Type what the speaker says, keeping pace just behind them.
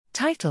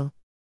Title: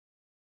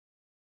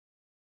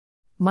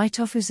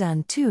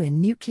 Mitofusin-2 in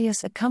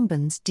nucleus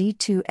accumbens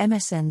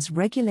D2-MSNs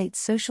regulate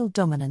social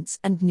dominance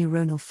and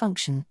neuronal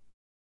function.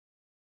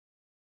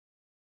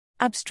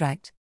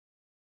 Abstract: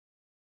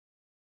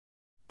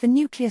 The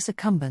nucleus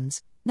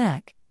accumbens,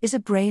 NAC, is a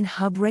brain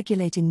hub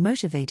regulating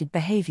motivated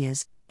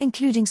behaviors,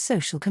 including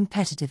social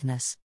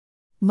competitiveness.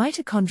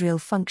 Mitochondrial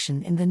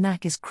function in the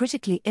NAC is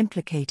critically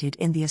implicated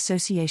in the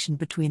association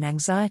between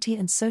anxiety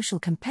and social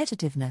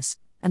competitiveness,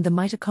 and the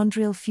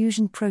mitochondrial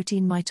fusion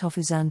protein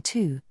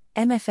Mitofusin-2,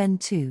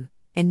 MFN2,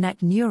 in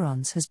NAC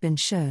neurons has been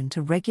shown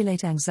to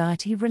regulate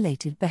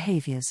anxiety-related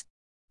behaviors.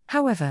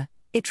 However,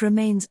 it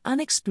remains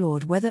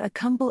unexplored whether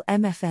accumbal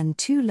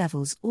MFN2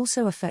 levels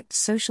also affect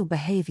social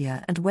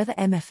behavior and whether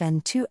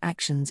MFN2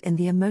 actions in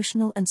the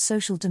emotional and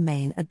social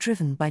domain are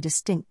driven by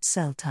distinct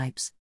cell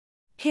types.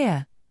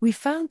 Here, we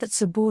found that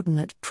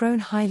subordinate-prone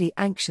highly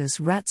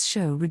anxious rats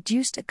show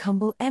reduced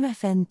accumbal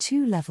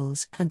MFN2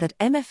 levels and that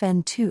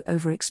MFN2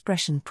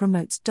 overexpression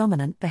promotes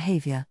dominant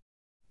behavior.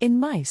 In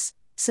mice,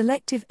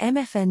 selective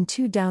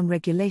MFN2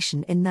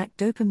 downregulation in NAC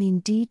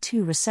dopamine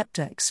D2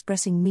 receptor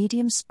expressing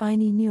medium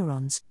spiny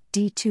neurons,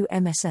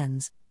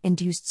 D2-MSNs,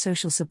 induced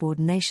social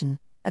subordination,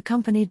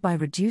 accompanied by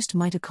reduced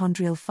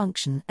mitochondrial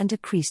function and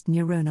decreased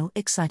neuronal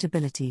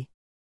excitability.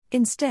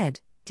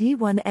 Instead,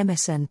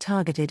 D1-MSN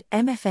targeted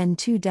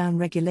MFN2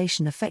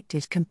 downregulation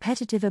affected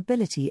competitive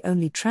ability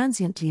only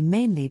transiently,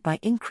 mainly by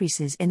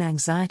increases in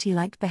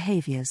anxiety-like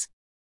behaviors.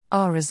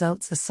 Our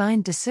results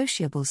assigned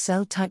dissociable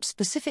cell type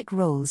specific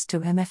roles to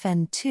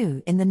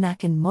MFN2 in the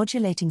NAC in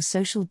modulating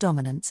social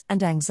dominance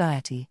and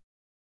anxiety.